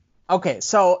 Okay,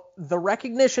 so the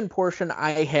recognition portion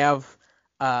I have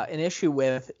an issue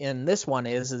with in this one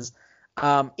is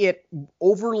it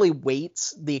overly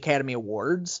weights the Academy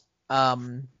Awards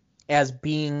as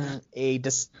being a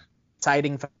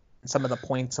deciding factor in some of the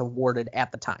points awarded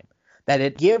at the time. That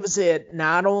it gives it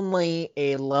not only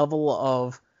a level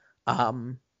of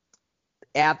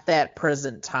at that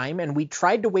present time, and we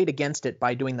tried to weight against it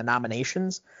by doing the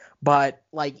nominations, but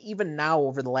even now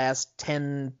over the last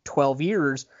 10, 12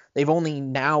 years, they've only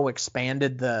now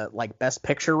expanded the Best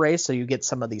Picture race, so you get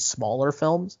some of these smaller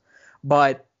films.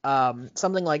 But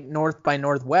something like North by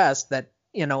Northwest that,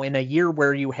 in a year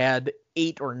where you had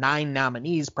 8 or 9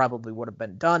 nominees probably would have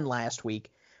been done last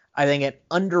week, I think it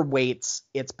underweights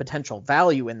its potential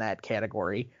value in that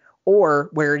category, or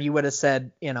where you would have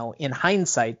said, in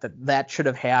hindsight that should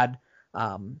have had,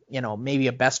 maybe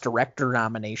a Best Director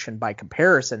nomination by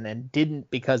comparison and didn't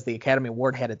because the Academy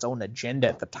Award had its own agenda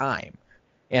at the time.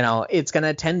 It's going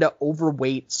to tend to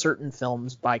overweight certain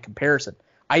films by comparison.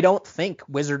 I don't think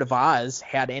Wizard of Oz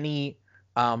had any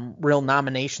real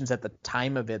nominations at the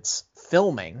time of its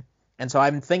filming, and so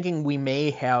I'm thinking we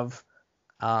may have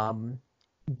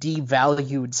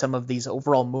devalued some of these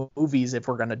overall movies if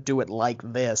we're going to do it like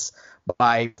this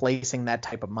by placing that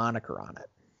type of moniker on it.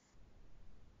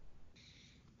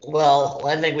 Well,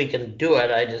 I think we can do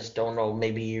it. I just don't know.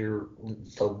 Maybe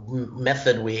the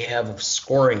method we have of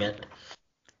scoring it.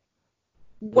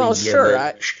 Well,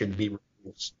 sure. Could be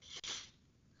reduced.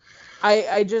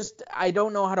 I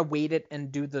don't know how to weight it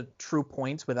and do the true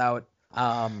points without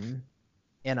putting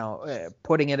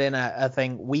it in a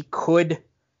thing. We could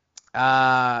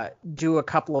do a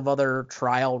couple of other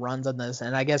trial runs on this,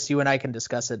 and I guess you and I can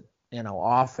discuss it,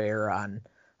 off air on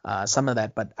some of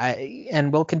that. But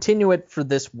we'll continue it for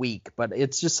this week. But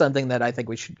it's just something that I think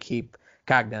we should keep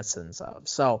cognizance of.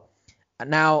 So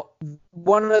now,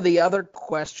 one of the other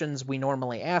questions we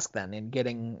normally ask then, in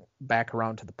getting back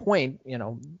around to the point,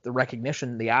 the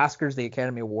recognition, the Oscars, the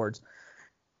Academy Awards.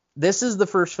 This is the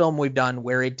first film we've done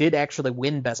where it did actually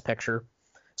win Best Picture.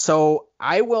 So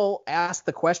I will ask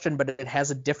the question, but it has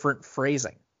a different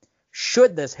phrasing.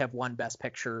 Should this have won Best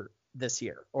Picture this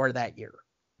year or that year?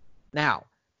 Now,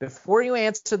 before you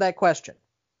answer that question,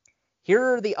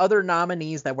 here are the other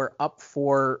nominees that were up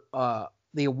for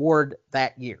the award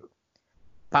that year.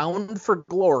 Bound for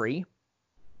Glory,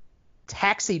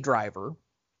 Taxi Driver,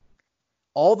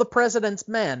 All the President's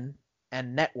Men,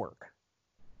 and Network.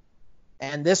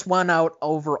 And this won out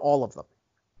over all of them.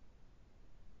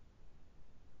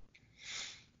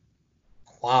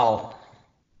 Wow.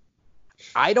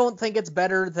 I don't think it's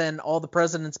better than All the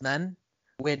President's Men,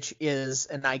 which is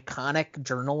an iconic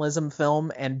journalism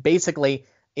film, and basically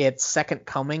its Second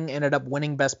Coming ended up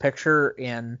winning Best Picture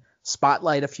in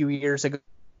Spotlight a few years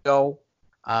ago.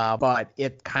 But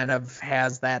it kind of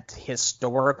has that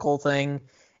historical thing,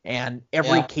 and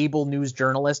every cable news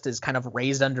journalist is kind of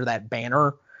raised under that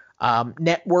banner.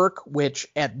 Network, which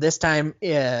at this time,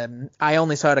 I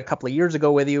only saw it a couple of years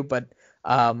ago with you, but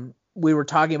we were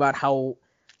talking about how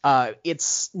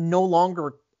it's no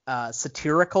longer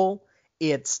satirical.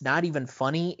 It's not even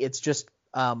funny. It's just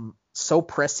so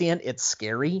prescient, it's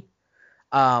scary.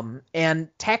 And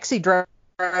Taxi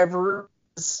Driver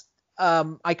is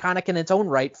iconic in its own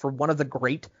right for one of the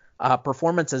great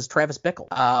performances, Travis Bickle.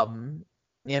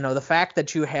 The fact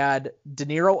that you had De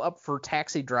Niro up for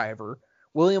Taxi Driver,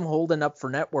 William Holden up for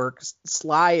Network,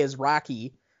 Sly as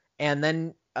Rocky, and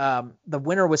then the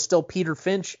winner was still Peter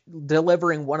Finch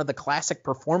delivering one of the classic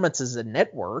performances in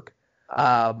Network.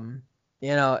 I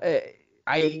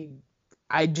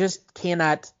just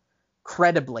cannot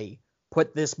credibly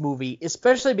put this movie,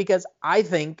 especially because I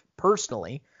think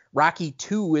personally Rocky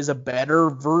 2 is a better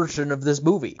version of this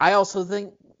movie. I also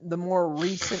think the more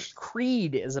recent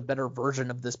Creed is a better version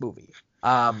of this movie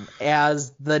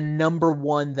as the number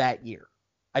one that year.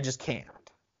 I just can't.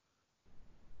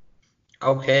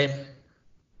 Okay.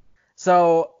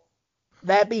 So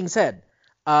that being said,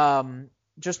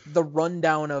 just the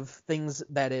rundown of things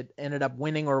that it ended up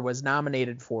winning or was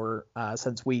nominated for,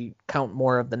 since we count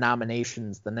more of the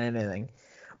nominations than anything.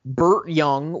 Burt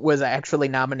Young was actually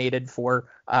nominated for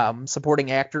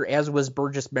supporting actor, as was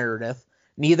Burgess Meredith.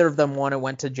 Neither of them won. It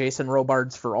went to Jason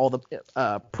Robards for All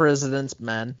the President's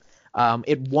Men.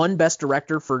 It won Best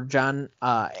Director for John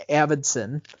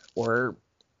Avildsen, or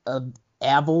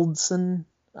Avildsen.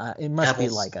 It must be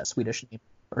like a Swedish name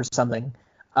or something.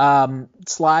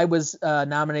 Sly was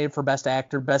nominated for Best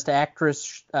Actor. Best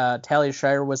Actress, Talia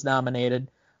Shire was nominated.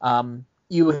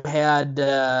 You had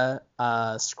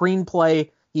Screenplay.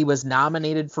 He was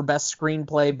nominated for Best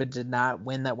Screenplay, but did not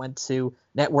win. That went to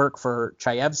Network for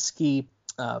Chayefsky,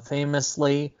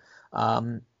 famously.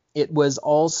 It was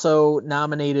also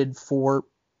nominated for,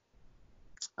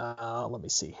 let me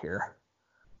see here.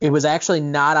 It was actually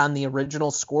not on the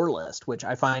original score list, which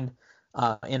I find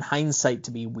in hindsight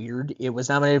to be weird. It was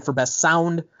nominated for Best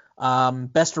Sound,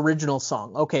 Best Original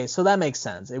Song. Okay, so that makes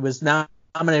sense. It was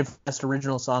nominated for Best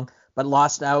Original Song, but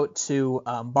lost out to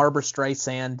Barbra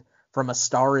Streisand from A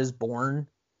Star Is Born.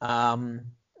 With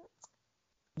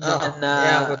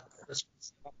this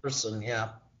person, Yeah,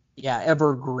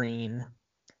 Evergreen.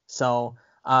 So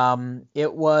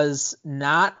it was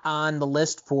not on the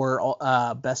list for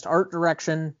Best Art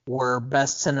Direction or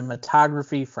Best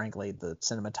Cinematography. Frankly, the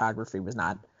cinematography was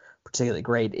not particularly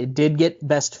great. It did get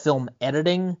Best Film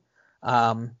Editing.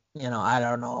 I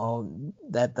don't know,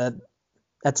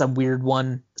 that's a weird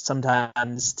one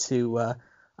sometimes to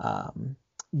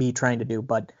be trying to do,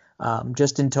 but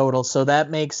just in total. So that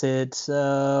makes it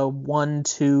 1,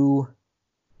 2,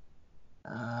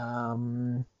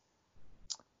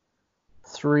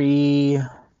 3,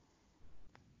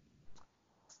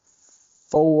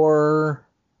 for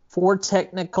four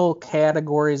technical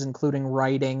categories, including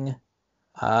writing.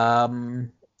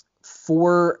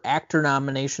 4 actor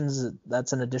nominations.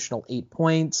 That's an additional 8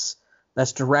 points.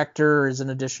 Best director is an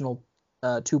additional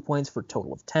 2 points for a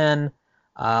total of 10.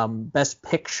 Best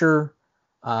picture,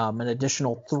 an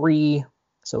additional 3,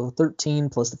 so 13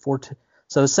 plus the 4.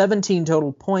 So 17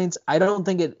 total points. I don't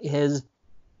think it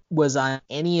was on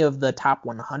any of the top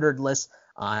 100 lists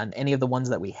on any of the ones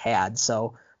that we had.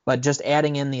 So, but just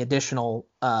adding in the additional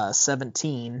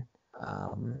 17,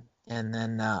 and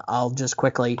then I'll just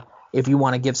quickly, if you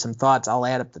want to give some thoughts, I'll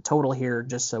add up the total here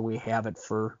just so we have it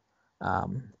for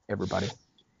everybody.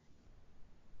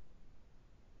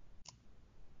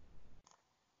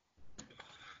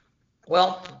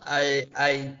 Well,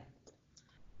 I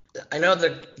know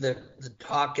the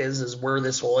talk is where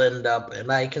this will end up,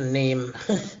 and I can name,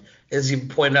 as you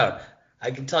point out,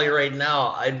 I can tell you right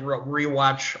now, I'd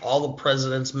rewatch All the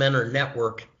President's Men or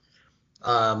Network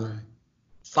 5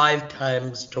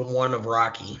 times to 1 of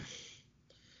Rocky,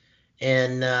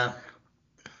 and I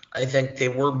think they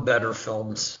were better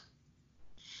films.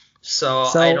 So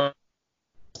I don't.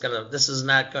 This is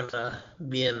not gonna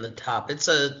be in the top. It's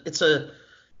a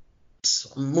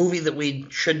movie that we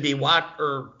should be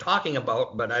talking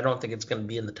about, but I don't think it's going to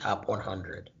be in the top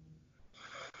 100.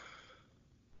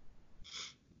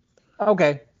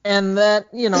 Okay, and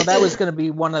that that was going to be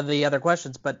one of the other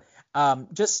questions, but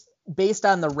just based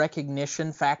on the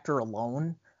recognition factor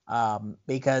alone,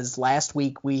 because last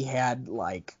week we had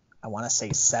I want to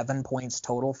say 7 points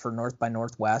total for North by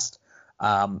Northwest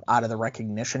out of the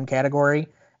recognition category,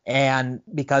 and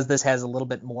because this has a little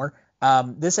bit more.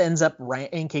 This ends up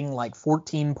ranking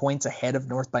 14 points ahead of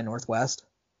North by Northwest.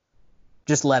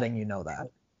 Just letting you know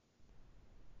that.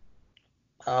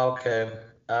 Okay.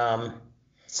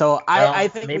 So I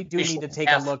think we do need to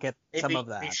take a look at some of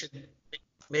that.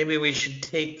 Maybe we should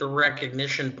take the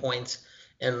recognition points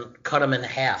and cut them in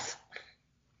half.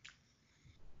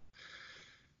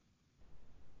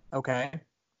 Okay.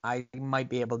 I might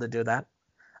be able to do that.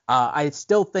 I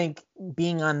still think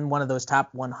being on one of those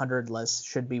top 100 lists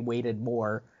should be weighted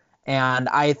more. And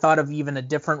I thought of even a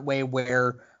different way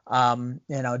where,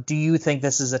 do you think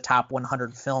this is a top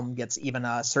 100 film gets even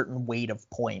a certain weight of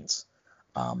points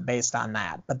based on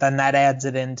that? But then that adds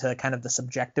it into kind of the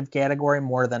subjective category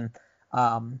more than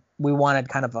we wanted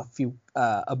kind of a few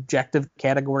objective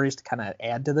categories to kind of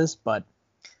add to this. But,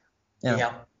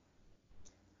 yeah.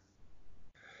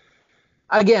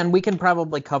 Again, we can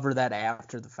probably cover that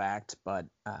after the fact, but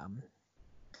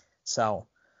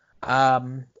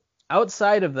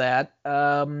outside of that,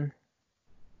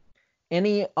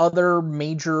 any other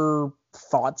major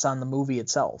thoughts on the movie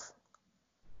itself?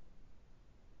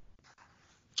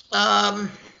 No.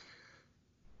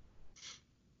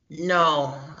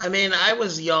 I mean, I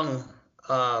was young.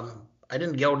 I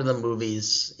didn't go to the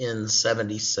movies in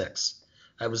 '76.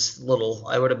 I was little.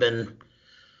 I would have been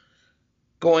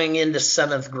going into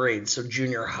 7th grade, so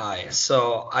junior high.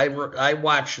 So I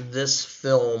watched this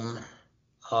film,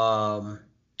 I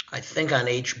think on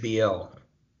HBO.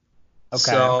 Okay.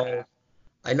 So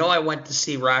I know I went to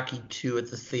see Rocky 2 at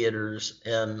the theaters,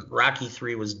 and Rocky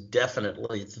 3 was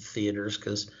definitely at the theaters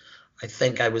because I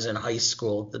think I was in high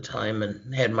school at the time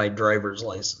and had my driver's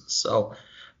license. So,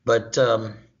 but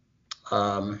so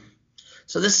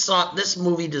this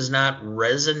movie does not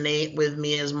resonate with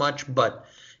me as much, but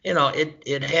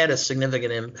it had a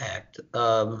significant impact.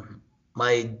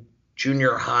 My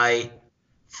junior high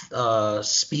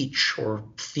speech or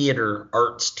theater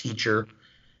arts teacher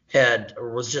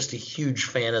was just a huge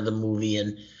fan of the movie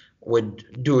and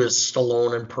would do his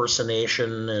Stallone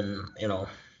impersonation and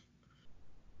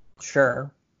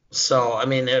Sure. So I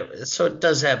mean, it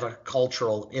does have a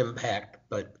cultural impact,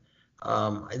 but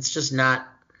it's just not.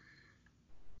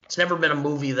 It's never been a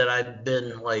movie that I've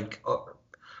been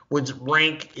would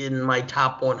rank in my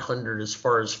top 100 as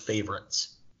far as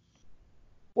favorites.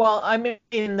 Well, I mean,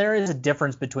 there is a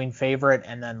difference between favorite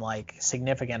and then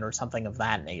significant or something of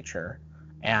that nature.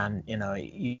 And,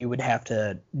 you would have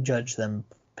to judge them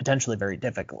potentially very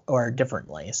difficult or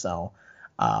differently. So,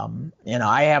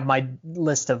 I have my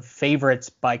list of favorites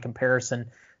by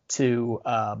comparison to,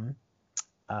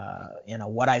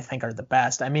 what I think are the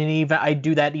best. I mean, I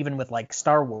do that even with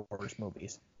Star Wars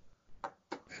movies.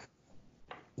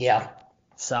 Yeah.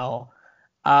 So,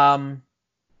 all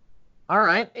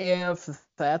right. If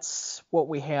that's what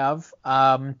we have,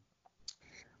 I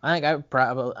think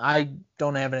I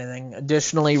don't have anything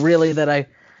additionally really that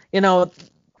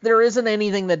there isn't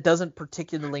anything that doesn't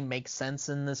particularly make sense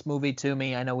in this movie to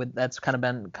me. I know that's kind of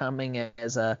been coming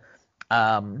as a,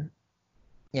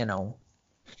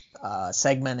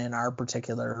 segment in our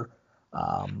particular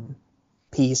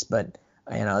piece, but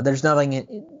there's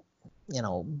nothing,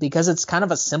 because it's kind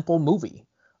of a simple movie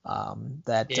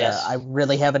that Yes. I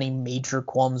really have any major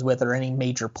qualms with or any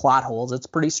major plot holes. It's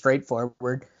pretty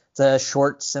straightforward. It's a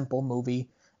short, simple movie,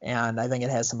 and I think it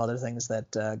has some other things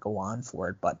that go on for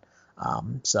it. But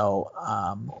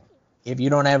if you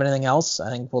don't have anything else, I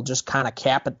think we'll just kind of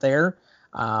cap it there.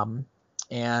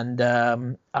 And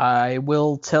I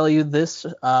will tell you this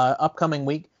upcoming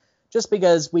week, just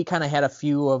because we kind of had a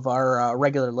few of our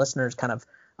regular listeners kind of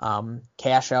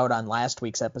cash out on last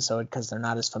week's episode because they're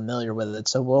not as familiar with it.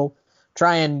 So we'll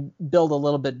try and build a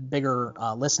little bit bigger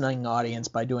listening audience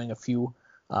by doing a few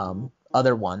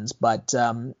other ones. But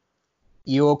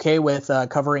you okay with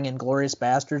covering Inglourious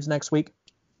Basterds next week?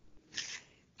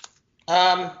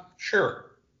 Sure.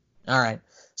 All right.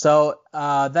 So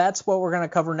that's what we're going to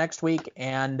cover next week.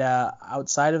 And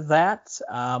outside of that,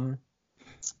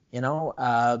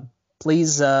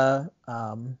 please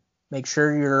make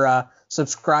sure you're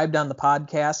subscribed on the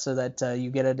podcast so that you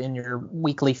get it in your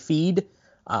weekly feed.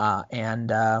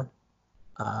 And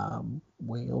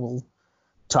we'll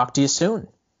talk to you soon.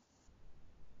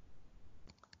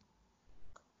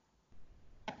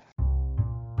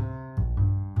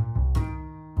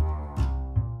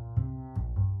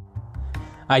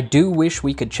 I do wish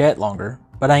we could chat longer,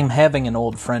 but I'm having an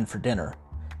old friend for dinner.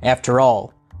 After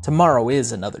all, tomorrow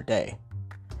is another day.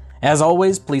 As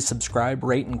always, please subscribe,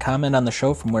 rate, and comment on the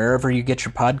show from wherever you get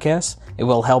your podcasts. It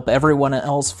will help everyone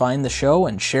else find the show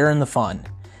and share in the fun.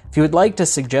 If you would like to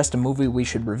suggest a movie we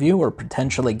should review or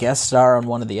potentially guest star on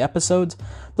one of the episodes,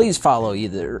 please follow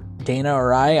either Dana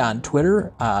or I on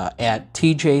Twitter at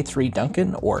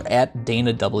TJ3Duncan or at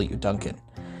Dana W. Duncan.